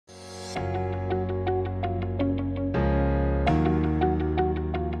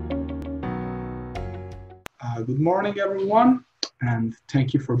Good morning, everyone, and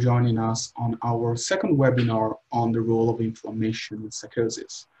thank you for joining us on our second webinar on the role of inflammation in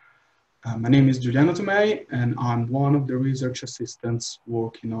psychosis. My name is Giuliano Tomei, and I'm one of the research assistants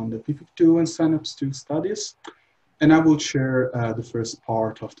working on the PFIC2 and SINAPPS 2 studies, and I will share the first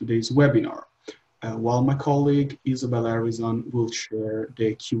part of today's webinar, while my colleague Isobel will share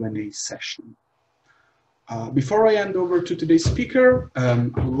the Q&A session. Before I hand over to today's speaker, I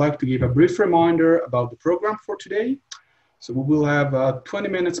would like to give a brief reminder about the program for today. So we will have a 20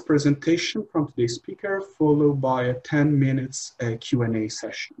 minutes presentation from today's speaker, followed by a 10 minutes Q&A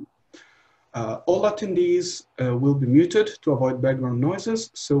session. All attendees will be muted to avoid background noises,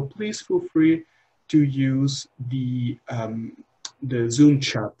 so please feel free to use the Zoom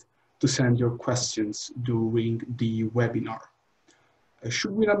chat to send your questions during the webinar.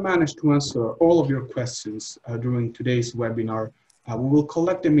 Should we not manage to answer all of your questions during today's webinar, we will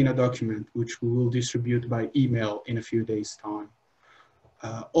collect them in a document which we will distribute by email in a few days' time.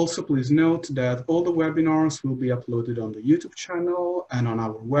 Also, please note that all the webinars will be uploaded on the YouTube channel and on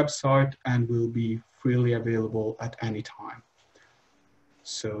our website and will be freely available at any time.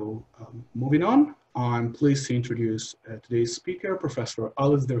 So, moving on, I'm pleased to introduce today's speaker, Professor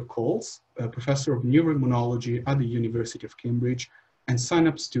Alasdair Coles, Professor of Neuroimmunology at the University of Cambridge and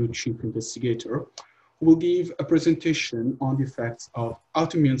SINAPPS 2 Chief Investigator, who will give a presentation on the effects of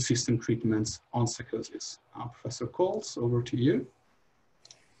autoimmune system treatments on psychosis. Professor Coles, over to you.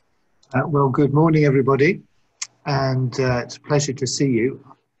 Well, good morning, everybody, and it's a pleasure to see you.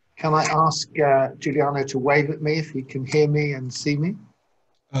 Can I ask Giuliano to wave at me if he can hear me and see me?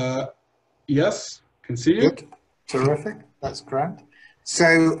 Yes, can see you. Good. Terrific, that's great.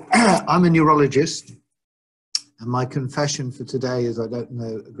 So I'm a neurologist, and my confession for today is I don't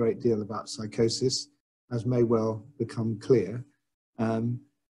know a great deal about psychosis, as may well become clear.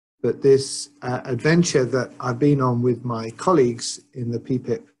 But this adventure that I've been on with my colleagues in the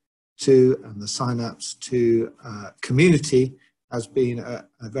PPIP2 and the SINAPPS 2 community has been a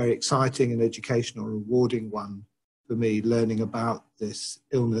very exciting and educational, rewarding one for me, learning about this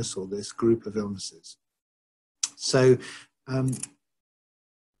illness or this group of illnesses. So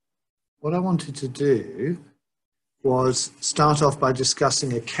what I wanted to do was start off by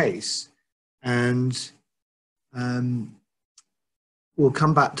discussing a case, and we'll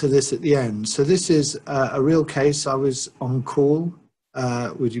come back to this at the end. So this is a real case. I was on call,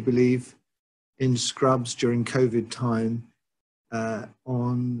 would you believe, in Scrubs during COVID time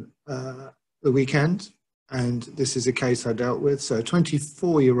on the weekend, and this is a case I dealt with. So a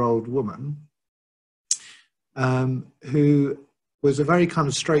 24-year-old woman who was a very kind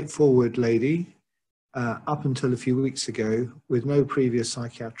of straightforward lady, up until a few weeks ago, with no previous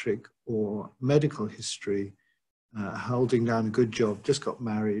psychiatric or medical history, holding down a good job, just got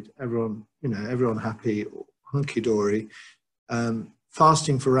married, everyone happy, hunky-dory,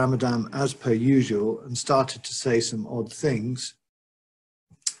 fasting for Ramadan as per usual, and started to say some odd things.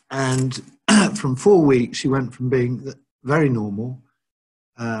 And from 4 weeks, she went from being very normal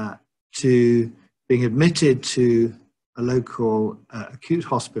to being admitted to a local acute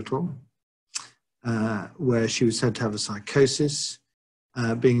hospital, where she was said to have a psychosis,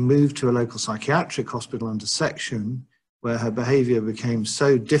 being moved to a local psychiatric hospital under section, where her behavior became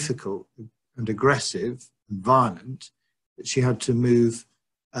so difficult and aggressive and violent that she had to move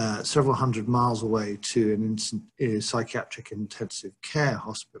several hundred miles away to a psychiatric intensive care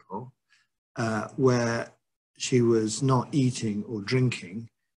hospital, where she was not eating or drinking,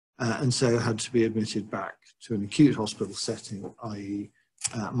 and so had to be admitted back to an acute hospital setting, i.e.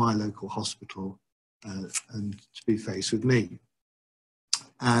 My local hospital, and to be faced with me.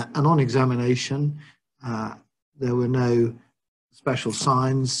 And on examination, there were no special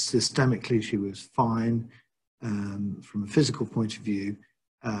signs. Systemically, she was fine from a physical point of view,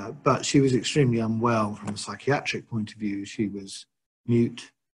 but she was extremely unwell from a psychiatric point of view. She was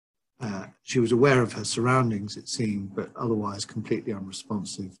mute. She was aware of her surroundings, it seemed, but otherwise completely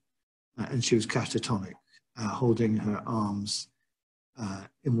unresponsive. And she was catatonic, holding her arms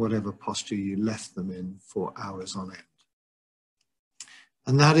in whatever posture you left them in for hours on end.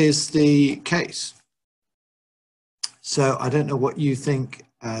 And that is the case. So I don't know what you think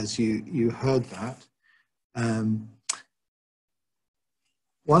as you heard that.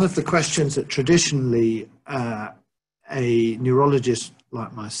 One of the questions that traditionally a neurologist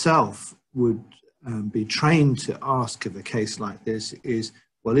like myself would be trained to ask of a case like this is,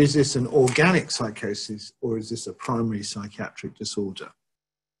 well, is this an organic psychosis or is this a primary psychiatric disorder?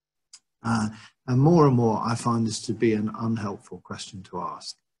 And more I find this to be an unhelpful question to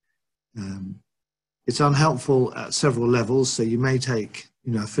ask. It's unhelpful at several levels. So you may take,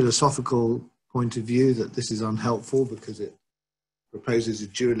 a philosophical point of view that this is unhelpful because it proposes a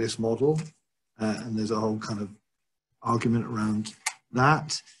dualist model, and there's a whole kind of argument around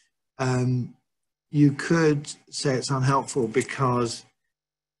that. You could say it's unhelpful because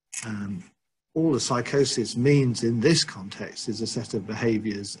all a psychosis means in this context is a set of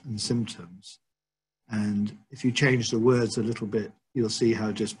behaviors and symptoms. And if you change the words a little bit, you'll see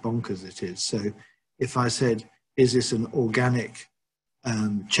how just bonkers it is. So if I said, is this an organic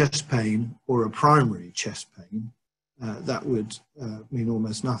chest pain or a primary chest pain, that would mean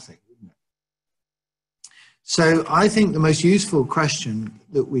almost nothing, wouldn't it? So I think the most useful question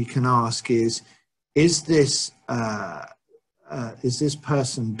that we can ask is this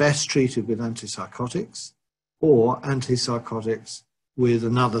person best treated with antipsychotics or antipsychotics with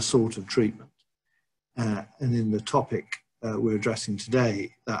another sort of treatment? And in the topic we're addressing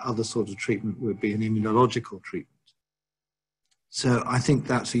today, that other sort of treatment would be an immunological treatment. So I think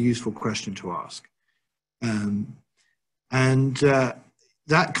that's a useful question to ask. That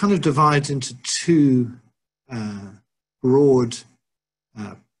kind of divides into two broad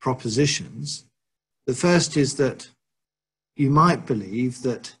propositions. The first is that you might believe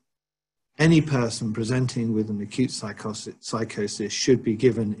that any person presenting with an acute psychosis should be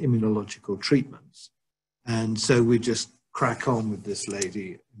given immunological treatments. And so we just crack on with this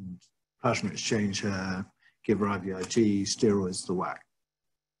lady and plasma exchange her, give her IVIG, steroids, the whack.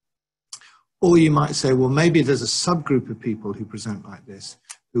 Or you might say, well, maybe there's a subgroup of people who present like this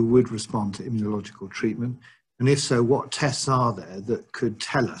who would respond to immunological treatment. And if so, what tests are there that could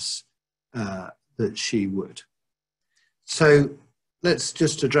tell us that she would? So let's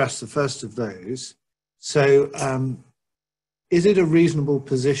just address the first of those. So is it a reasonable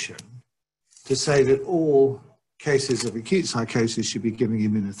position to say that all cases of acute psychosis should be given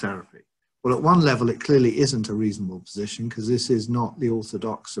immunotherapy? Well, at one level, it clearly isn't a reasonable position because this is not the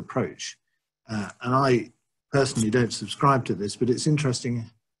orthodox approach. And I personally don't subscribe to this, but it's interesting,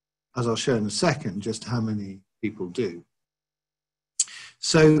 as I'll show in a second, just how many people do.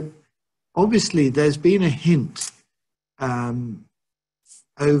 So obviously, there's been a hint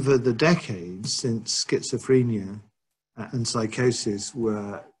over the decades since schizophrenia and psychosis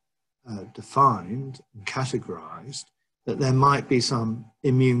were defined and categorized that there might be some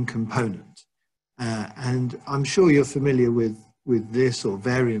immune component. And I'm sure you're familiar with this or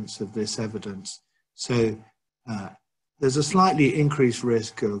variants of this evidence. So there's a slightly increased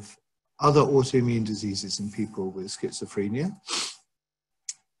risk of other autoimmune diseases in people with schizophrenia.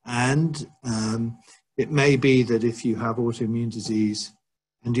 And it may be that if you have autoimmune disease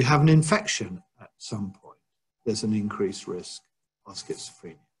and you have an infection at some point, there's an increased risk of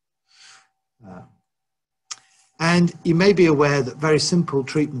schizophrenia. And you may be aware that very simple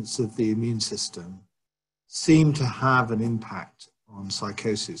treatments of the immune system seem to have an impact on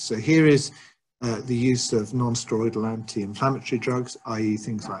psychosis. So here is the use of non-steroidal anti-inflammatory drugs, i.e.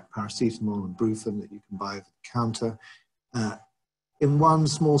 things like paracetamol and brufen that you can buy over the counter. In one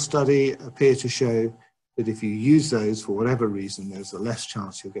small study, appear to show that if you use those for whatever reason, there's a less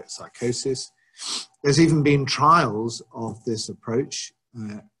chance you'll get psychosis. There's even been trials of this approach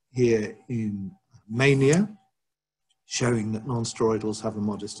here in mania, showing that non-steroidals have a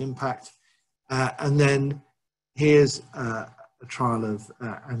modest impact. And then here's a trial of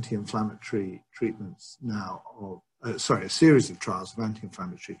anti-inflammatory treatments now, or a series of trials of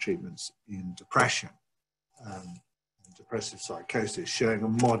anti-inflammatory treatments in depression, and depressive psychosis, showing a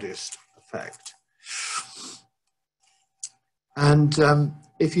modest effect. And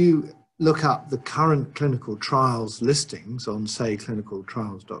if you look up the current clinical trials listings on, say,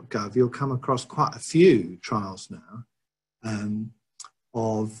 clinicaltrials.gov, you'll come across quite a few trials now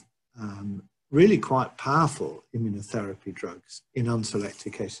of really quite powerful immunotherapy drugs in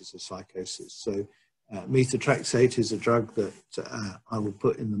unselected cases of psychosis. So methotrexate is a drug that I will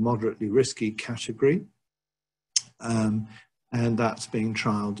put in the moderately risky category. And that's being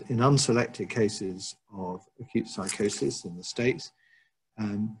trialed in unselected cases of acute psychosis in the States.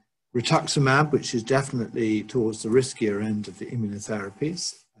 Rituximab, which is definitely towards the riskier end of the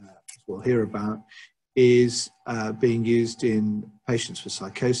immunotherapies, as we'll hear about, is being used in patients with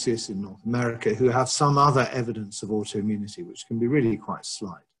psychosis in North America who have some other evidence of autoimmunity, which can be really quite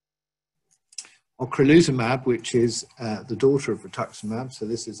slight. Ocrelizumab, which is the daughter of rituximab, so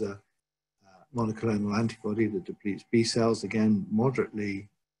this is a monoclonal antibody that depletes B cells, again, moderately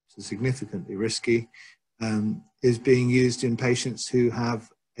to significantly risky, is being used in patients who have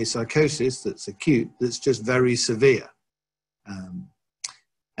a psychosis that's acute, that's just very severe.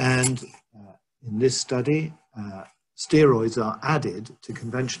 In this study, steroids are added to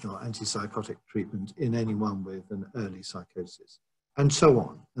conventional antipsychotic treatment in anyone with an early psychosis, and so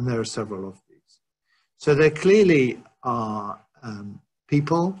on. And there are several of these. So there clearly are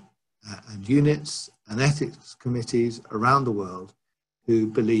people and units and ethics committees around the world who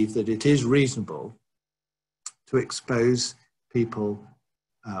believe that it is reasonable to expose people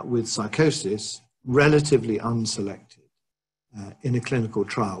with psychosis, relatively unselected, in a clinical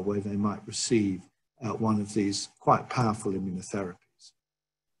trial where they might receive one of these quite powerful immunotherapies.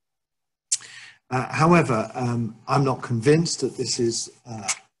 However, I'm not convinced that this is a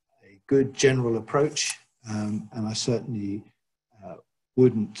good general approach, and I certainly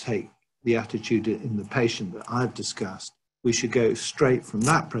wouldn't take the attitude in the patient that I've discussed. We should go straight from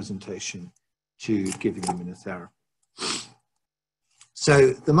that presentation to giving immunotherapy.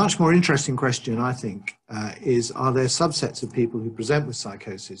 So the much more interesting question, I think, is, are there subsets of people who present with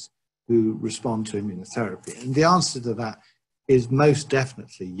psychosis who respond to immunotherapy? And the answer to that is most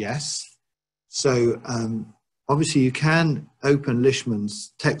definitely yes. So obviously you can open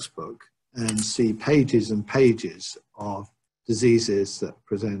Leishman's textbook and see pages and pages of diseases that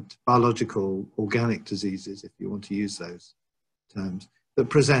present, biological, organic diseases, if you want to use those terms, that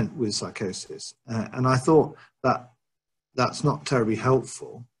present with psychosis. And I thought that that's not terribly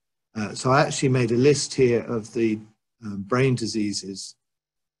helpful. So I actually made a list here of the brain diseases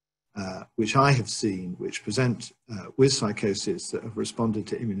which I have seen, which present with psychosis that have responded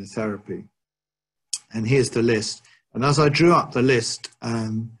to immunotherapy. And here's the list. And as I drew up the list,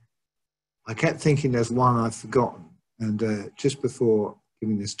 I kept thinking there's one I've forgotten. And just before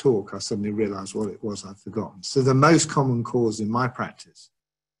giving this talk, I suddenly realized what it was I'd forgotten. So the most common cause in my practice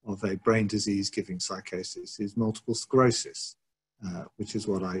of a brain disease giving psychosis is multiple sclerosis, which is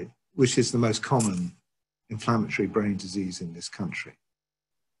the most common inflammatory brain disease in this country.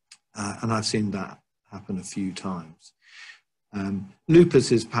 And I've seen that happen a few times.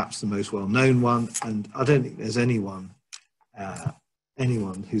 Lupus is perhaps the most well-known one, and I don't think there's anyone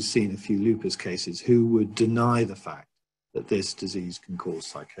who's seen a few lupus cases who would deny the fact that this disease can cause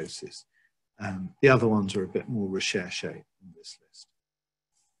psychosis. The other ones are a bit more recherche in this list.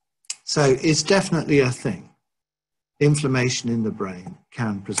 So it's definitely a thing. Inflammation in the brain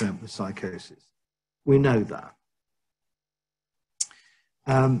can present with psychosis. We know that.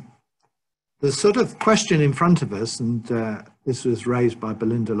 The sort of question in front of us, and this was raised by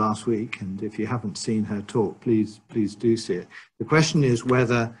Belinda last week, and if you haven't seen her talk, please do see it. The question is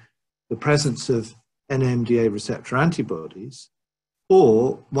whether the presence of NMDA receptor antibodies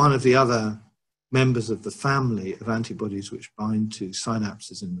or one of the other members of the family of antibodies which bind to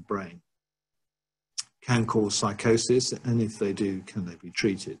synapses in the brain can cause psychosis, and if they do, can they be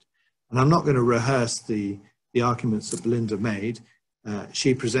treated? And I'm not going to rehearse the arguments that Belinda made.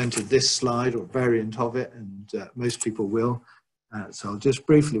 She presented this slide or variant of it, and most people will. So I'll just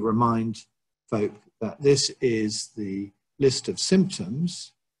briefly remind folk that this is the list of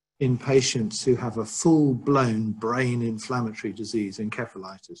symptoms in patients who have a full-blown brain inflammatory disease,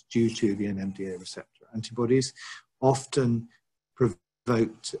 encephalitis, due to the NMDA receptor antibodies, often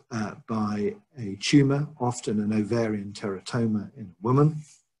provoked by a tumour, often an ovarian teratoma in a woman,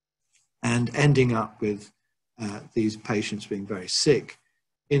 and ending up with these patients being very sick,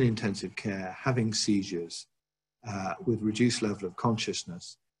 in intensive care, having seizures, with reduced level of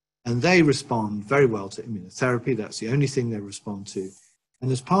consciousness. And they respond very well to immunotherapy. That's the only thing they respond to.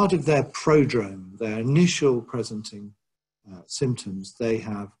 And as part of their prodrome, their initial presenting symptoms, they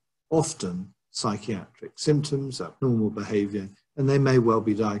have often psychiatric symptoms, abnormal behavior, and they may well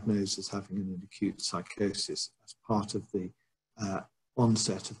be diagnosed as having an acute psychosis as part of the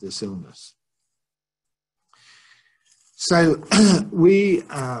onset of this illness. So we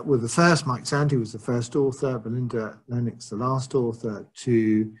were the first, Mike Sandy was the first author, Belinda Lennox the last author,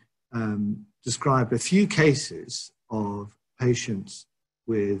 to describe a few cases of patients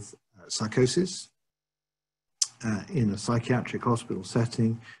with psychosis in a psychiatric hospital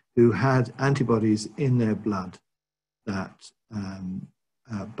setting who had antibodies in their blood that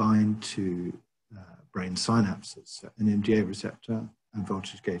bind to brain synapses, an NMDA receptor and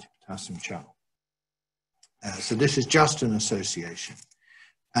voltage-gated potassium channel. So this is just an association.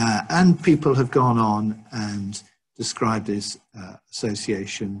 And people have gone on and described this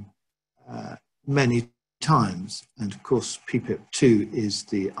association many times. And of course, PPIP2 is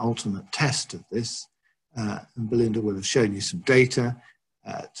the ultimate test of this. And Belinda will have shown you some data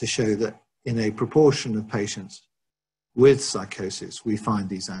to show that in a proportion of patients with psychosis, we find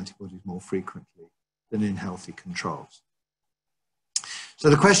these antibodies more frequently than in healthy controls. So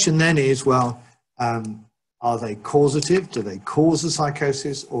the question then is, well, are they causative? Do they cause a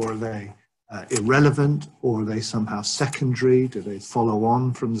psychosis, or are they irrelevant, or are they somehow secondary? Do they follow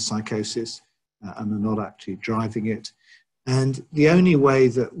on from the psychosis and are not actually driving it? And the only way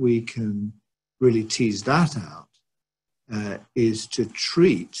that we can really tease that out is to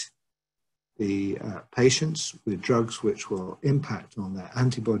treat the patients with drugs which will impact on their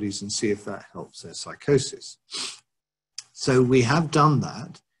antibodies and see if that helps their psychosis. So we have done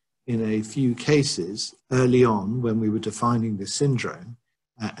that in a few cases early on when we were defining the syndrome.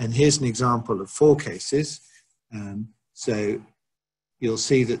 And here's an example of 4 cases. So you'll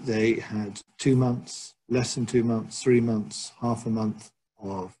see that they had 2 months, less than 2 months, 3 months, half a month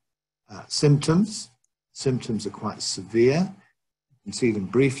of symptoms. Symptoms are quite severe. You can see them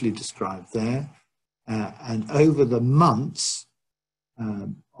briefly described there. And over the months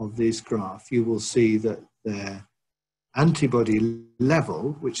of this graph, you will see that their antibody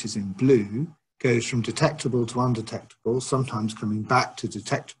level, which is in blue, goes from detectable to undetectable, sometimes coming back to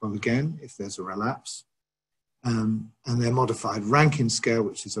detectable again if there's a relapse. And their modified Rankin scale,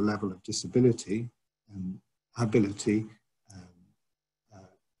 which is a level of disability and ability,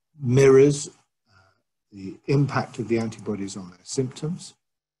 mirrors the impact of the antibodies on their symptoms,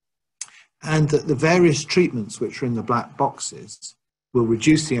 and that the various treatments which are in the black boxes will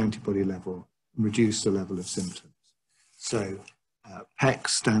reduce the antibody level and reduce the level of symptoms. So PEX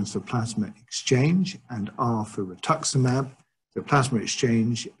stands for plasma exchange and R for rituximab. So plasma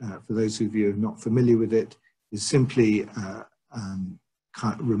exchange, for those of you who are not familiar with it, is simply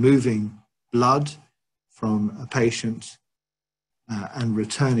removing blood from a patient and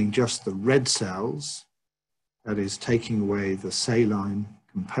returning just the red cells, that is taking away the saline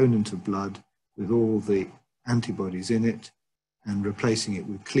component of blood with all the antibodies in it and replacing it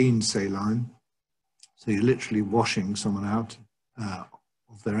with clean saline. So you're literally washing someone out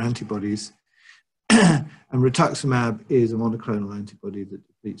of their antibodies. And rituximab is a monoclonal antibody that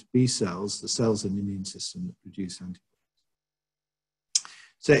depletes B cells, the cells in the immune system that produce antibodies.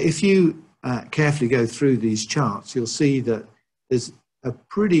 So if you carefully go through these charts, you'll see that there's a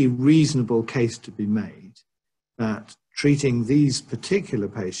pretty reasonable case to be made that treating these particular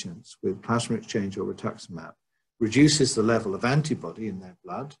patients with plasma exchange or rituximab reduces the level of antibody in their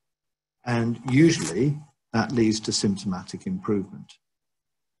blood, and usually that leads to symptomatic improvement.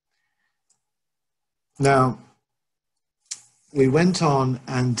 Now, we went on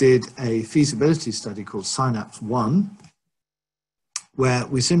and did a feasibility study called SINAPPS 1, where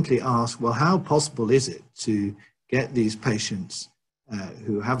we simply asked, well, how possible is it to get these patients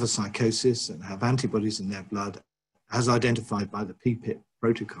who have a psychosis and have antibodies in their blood, as identified by the PPIP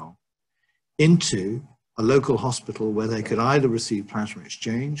protocol, into a local hospital where they could either receive plasma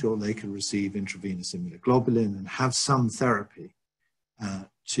exchange or they could receive intravenous immunoglobulin and have some therapy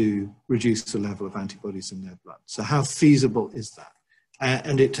to reduce the level of antibodies in their blood. So how feasible is that?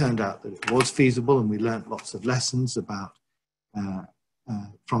 And it turned out that it was feasible, and we learned lots of lessons about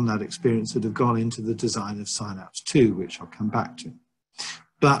from that experience that have gone into the design of SINAPPS 2, which I'll come back to.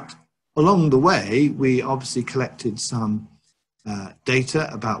 But along the way, we obviously collected some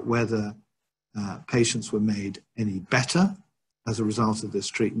data about whether patients were made any better as a result of this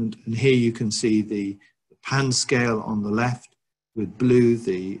treatment. And here you can see the PAN scale on the left, with blue,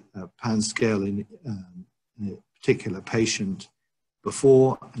 the PAN scale in a particular patient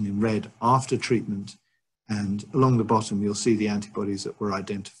before, and in red after treatment. And along the bottom, you'll see the antibodies that were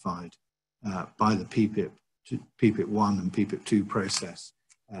identified by the PPIP1 and PPIP2 process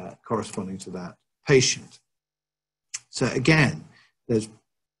corresponding to that patient. So again, there's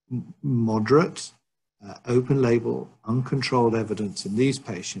moderate, open label, uncontrolled evidence in these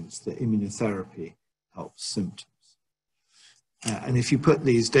patients that immunotherapy helps symptoms. And if you put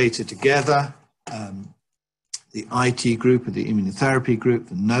these data together, the IT group or the immunotherapy group,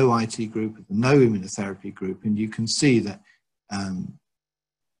 the no IT group or the no immunotherapy group, and you can see that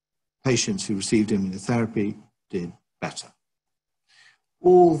patients who received immunotherapy did better.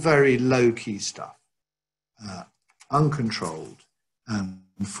 All very low-key stuff, uncontrolled, and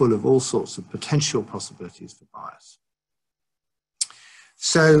full of all sorts of potential possibilities for bias.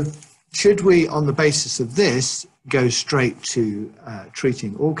 So should we, on the basis of this, go straight to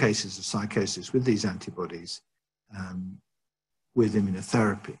treating all cases of psychosis with these antibodies with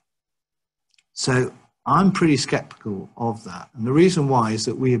immunotherapy? So I'm pretty skeptical of that. And the reason why is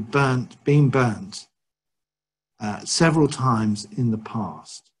that we have been burnt several times in the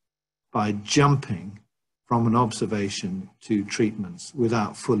past by jumping from an observation to treatments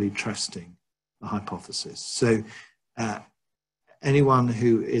without fully trusting the hypothesis. So anyone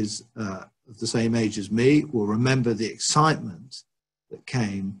who is of the same age as me will remember the excitement that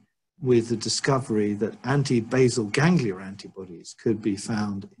came with the discovery that anti-basal ganglia antibodies could be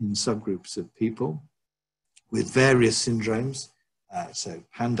found in subgroups of people with various syndromes. So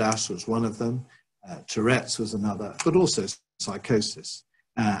PANDAS was one of them, Tourette's was another, but also psychosis.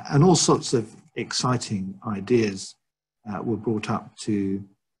 And all sorts of exciting ideas were brought up to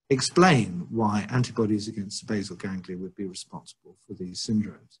explain why antibodies against the basal ganglia would be responsible for these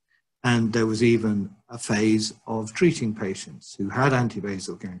syndromes. And there was even a phase of treating patients who had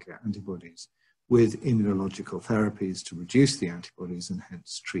anti-basal ganglia antibodies with immunological therapies to reduce the antibodies and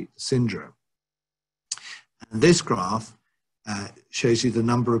hence treat the syndrome. And this graph shows you the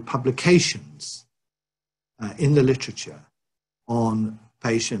number of publications in the literature on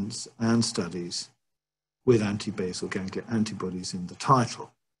patients and studies with anti-basal ganglia antibodies in the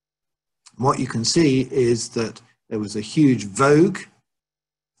title. What you can see is that there was a huge vogue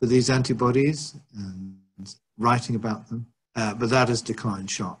for these antibodies and writing about them, but that has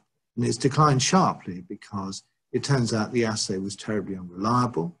declined sharply. And it's declined sharply because it turns out the assay was terribly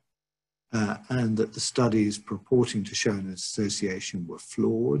unreliable and that the studies purporting to show an association were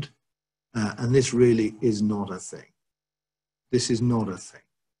flawed. And this really is not a thing. This is not a thing.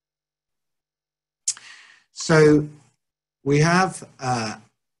 So we have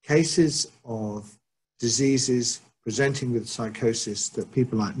cases of diseases presenting with psychosis that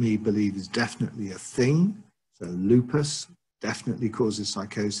people like me believe is definitely a thing. So lupus definitely causes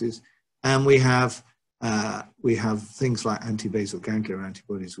psychosis. And we have things like anti-basal ganglia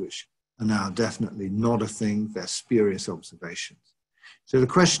antibodies, which are now definitely not a thing. They're spurious observations. So the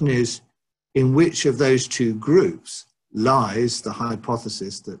question is, in which of those two groups lies the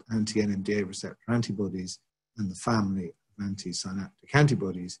hypothesis that anti-NMDA receptor antibodies and the family of anti-synaptic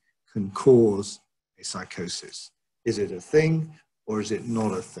antibodies can cause a psychosis? Is it a thing or is it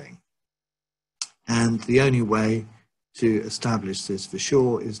not a thing? And the only way to establish this for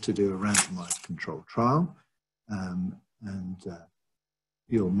sure is to do a randomized controlled trial.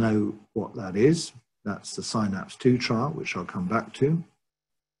 You'll know what that is. That's the SINAPPS 2 trial, which I'll come back to.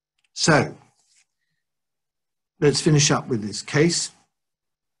 So let's finish up with this case.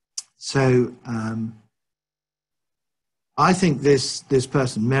 So I think this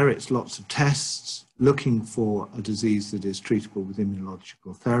person merits lots of tests looking for a disease that is treatable with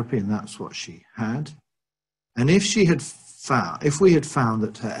immunological therapy, and that's what she had. And if we had found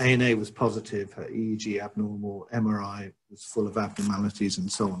that her ANA was positive, her EEG abnormal, MRI was full of abnormalities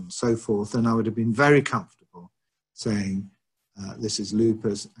and so on and so forth, then I would have been very comfortable saying this is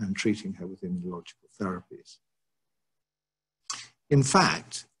lupus and treating her with immunological therapies. In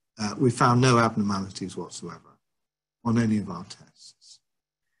fact, we found no abnormalities whatsoever on any of our tests.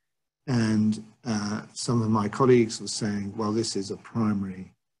 And some of my colleagues were saying, well, this is a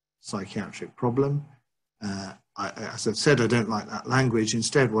primary psychiatric problem. As I've said, I don't like that language.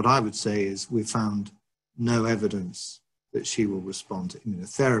 Instead, what I would say is we found no evidence that she will respond to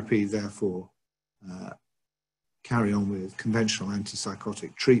immunotherapy, therefore carry on with conventional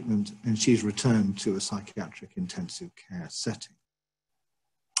antipsychotic treatment, and she's returned to a psychiatric intensive care setting.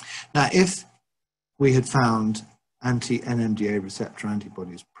 Now, if we had found anti-NMDA receptor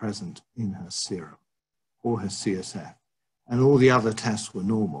antibodies present in her serum or her CSF, and all the other tests were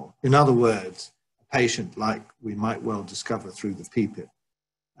normal, in other words, a patient like we might well discover through the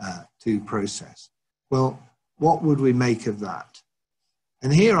PPIP2 process, well, what would we make of that?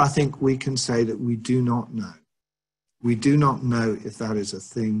 And here I think we can say that we do not know. We do not know if that is a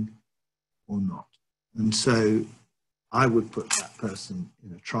thing or not. And so I would put that person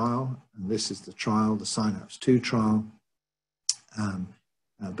in a trial, and this is the trial, the SINAPPS 2 trial.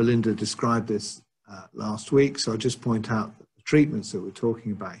 Belinda described this last week, so I'll just point out that the treatments that we're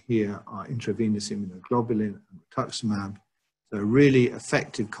talking about here are intravenous immunoglobulin and rituximab, so a really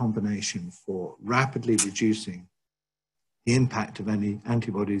effective combination for rapidly reducing the impact of any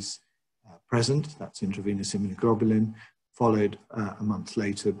antibodies present, that's intravenous immunoglobulin, followed a month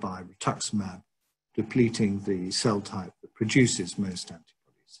later by rituximab, depleting the cell type that produces most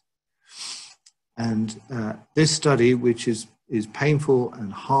antibodies. And this study, which is painful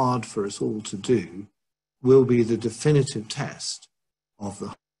and hard for us all to do, will be the definitive test of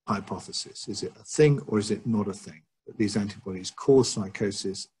the hypothesis. Is it a thing or is it not a thing? That these antibodies cause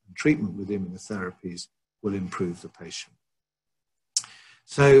psychosis, and treatment with immunotherapies will improve the patient.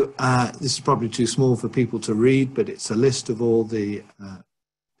 So this is probably too small for people to read, but it's a list of all the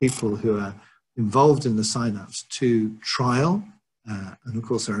people who are involved in the SINAPPS 2 trial. And of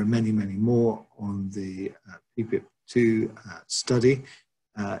course, there are many, many more on the PPIP2 study.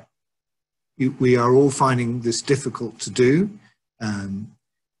 We are all finding this difficult to do. In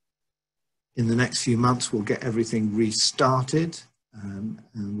the next few months, we'll get everything restarted. and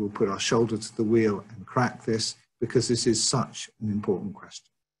we'll put our shoulder to the wheel and crack this, because this is such an important question.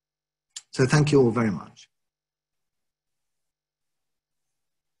 So thank you all very much.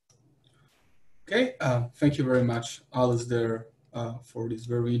 Okay, thank you very much, Alasdair, for this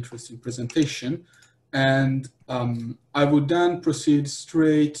very interesting presentation. And I would then proceed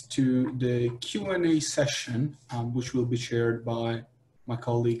straight to the Q&A session, which will be chaired by my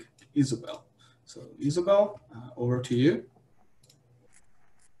colleague, Isobel. So Isobel, over to you.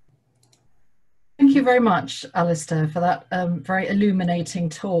 Thank you very much, Alasdair, for that very illuminating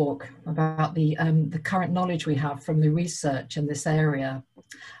talk about the current knowledge we have from the research in this area.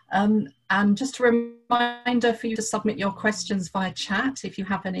 And just a reminder for you to submit your questions via chat if you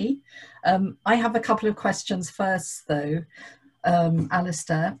have any. I have a couple of questions first, though,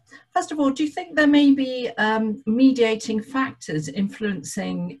 Alasdair. First of all, do you think there may be mediating factors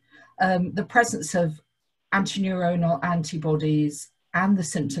influencing the presence of antineuronal antibodies and the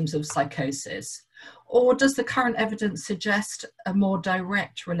symptoms of psychosis? Or does the current evidence suggest a more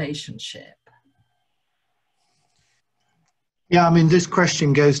direct relationship? Yeah, I mean, this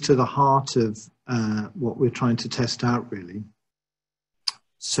question goes to the heart of what we're trying to test out, really.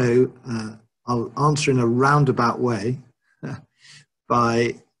 So I'll answer in a roundabout way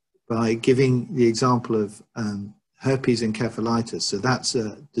by giving the example of herpes encephalitis. So that's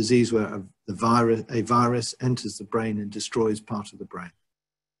a disease where a virus enters the brain and destroys part of the brain.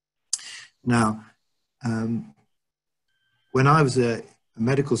 Now, when I was a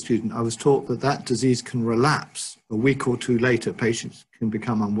medical student, I was taught that that disease can relapse. A week or two later, patients can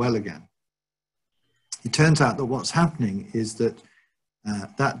become unwell again. It turns out that what's happening is that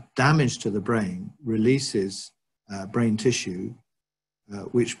that damage to the brain releases brain tissue,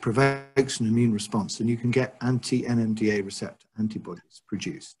 which provokes an immune response, and you can get anti-NMDA receptor antibodies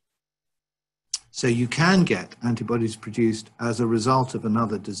produced. So you can get antibodies produced as a result of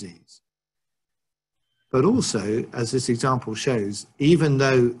another disease. But also, as this example shows, even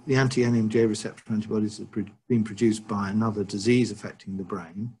though the anti-NMDA receptor antibodies have been produced by another disease affecting the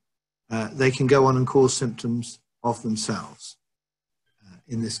brain, they can go on and cause symptoms of themselves.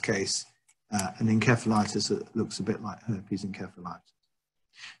 In this case, an encephalitis that looks a bit like herpes encephalitis.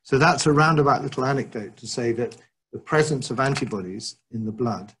 So that's a roundabout little anecdote to say that the presence of antibodies in the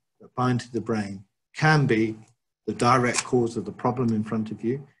blood that bind to the brain can be the direct cause of the problem in front of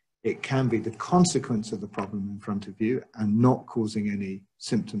you. It can be the consequence of the problem in front of you and not causing any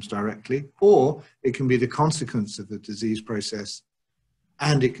symptoms directly, or it can be the consequence of the disease process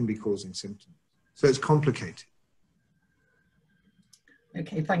and it can be causing symptoms. So it's complicated.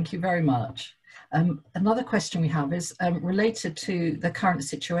 Okay, thank you very much. Another question we have is related to the current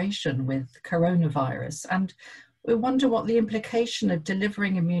situation with coronavirus, and we wonder what the implication of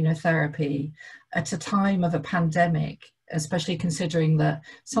delivering immunotherapy at a time of a pandemic, especially considering that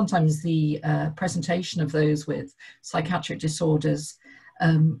sometimes the presentation of those with psychiatric disorders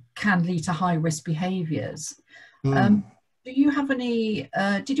can lead to high-risk behaviours. Do you have any,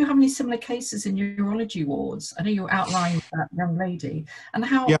 did you have any similar cases in neurology wards? I know you outlined that young lady. And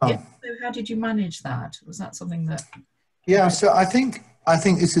how, how did you manage that? Was that something that... Yeah, so I think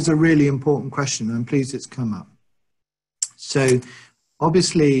this is a really important question, and I'm pleased it's come up. So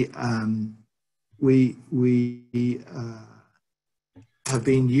obviously we have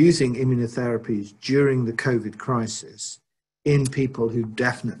been using immunotherapies during the COVID crisis in people who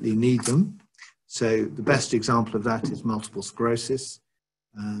definitely need them. So the best example of that is multiple sclerosis.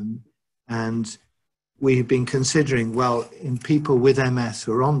 And we have been considering, well, in people with MS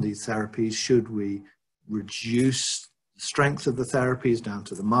who are on these therapies, should we reduce the strength of the therapies down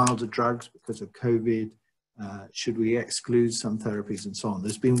to the milder drugs because of COVID? Should we exclude some therapies and so on?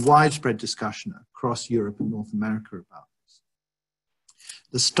 There's been widespread discussion across Europe and North America about this.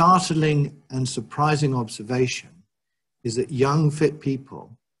 The startling and surprising observation is that young, fit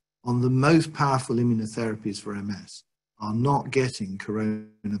people on the most powerful immunotherapies for MS are not getting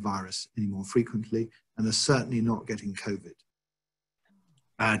coronavirus any more frequently and are certainly not getting COVID,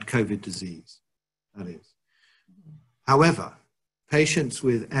 bad COVID disease, that is. However, patients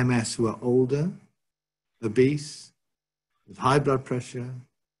with MS who are older, obese, with high blood pressure,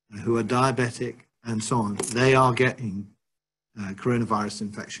 who are diabetic, and so on, they are getting coronavirus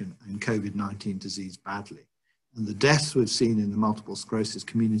infection and COVID-19 disease badly. And the deaths we've seen in the multiple sclerosis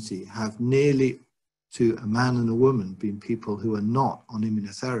community have nearly, to a man and a woman, been people who are not on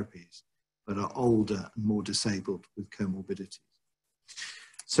immunotherapies, but are older and more disabled with comorbidities.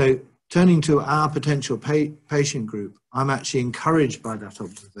 So turning to our potential patient group, I'm actually encouraged by that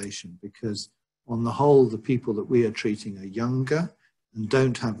observation because on the whole, the people that we are treating are younger and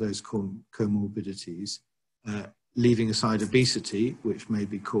don't have those comorbidities, leaving aside obesity, which may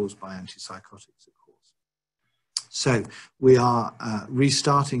be caused by antipsychotics, of course. So we are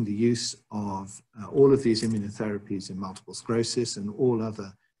restarting the use of all of these immunotherapies in multiple sclerosis and all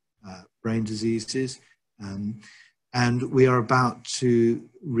other brain diseases. And we are about to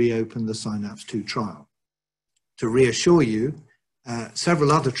reopen the SINAPPS 2 trial. To reassure you,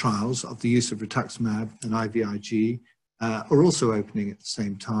 several other trials of the use of rituximab and IVIG are also opening at the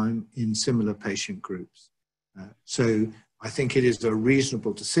same time in similar patient groups. So I think it is a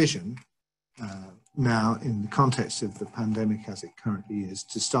reasonable decision now, in the context of the pandemic as it currently is,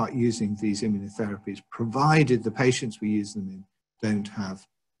 to start using these immunotherapies, provided the patients we use them in don't have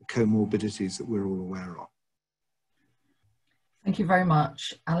the comorbidities that we're all aware of. Thank you very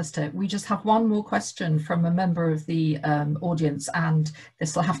much, Alasdair. We just have one more question from a member of the audience, and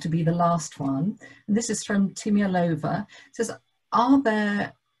this will have to be the last one. And this is from Tomei. It says,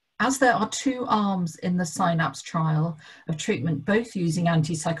 as there are two arms in the SINAPPS trial of treatment, both using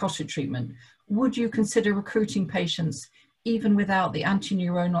antipsychotic treatment, would you consider recruiting patients even without the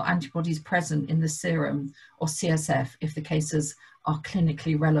antineuronal antibodies present in the serum or CSF if the cases are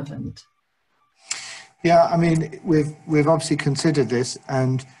clinically relevant? Yeah, I mean, we've obviously considered this,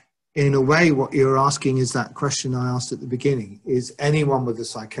 and in a way what you're asking is that question I asked at the beginning: is anyone with a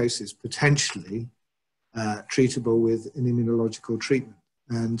psychosis potentially treatable with an immunological treatment?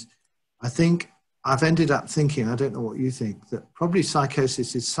 And I think I've ended up thinking, I don't know what you think, that probably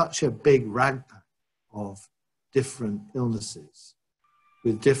psychosis is such a big ragpack of different illnesses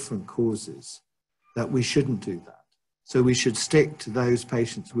with different causes that we shouldn't do that. So we should stick to those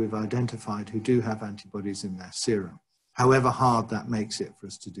patients we've identified who do have antibodies in their serum, however hard that makes it for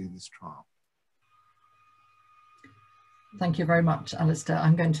us to do this trial. Thank you very much, Alasdair.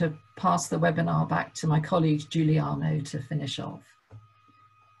 I'm going to pass the webinar back to my colleague Giuliano to finish off.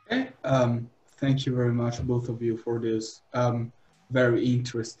 Okay, thank you very much, both of you, for this very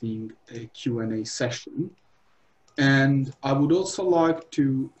interesting Q&A session. And I would also like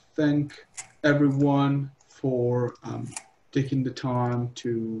to thank everyone for taking the time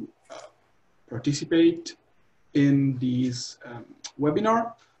to participate in this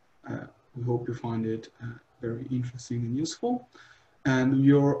webinar. We hope you find it very interesting and useful. And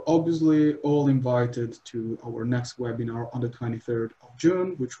you're obviously all invited to our next webinar on the 23rd of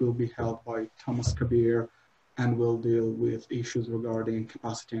June, which will be held by Thomas Kabir and will deal with issues regarding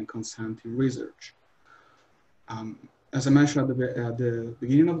capacity and consent in research. As I mentioned at the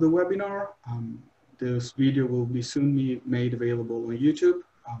beginning of the webinar, this video will be soon be made available on YouTube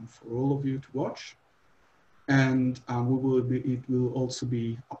for all of you to watch. And it will also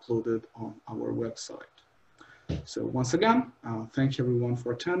be uploaded on our website. So once again, thank you everyone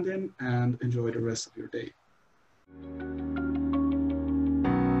for attending and enjoy the rest of your day.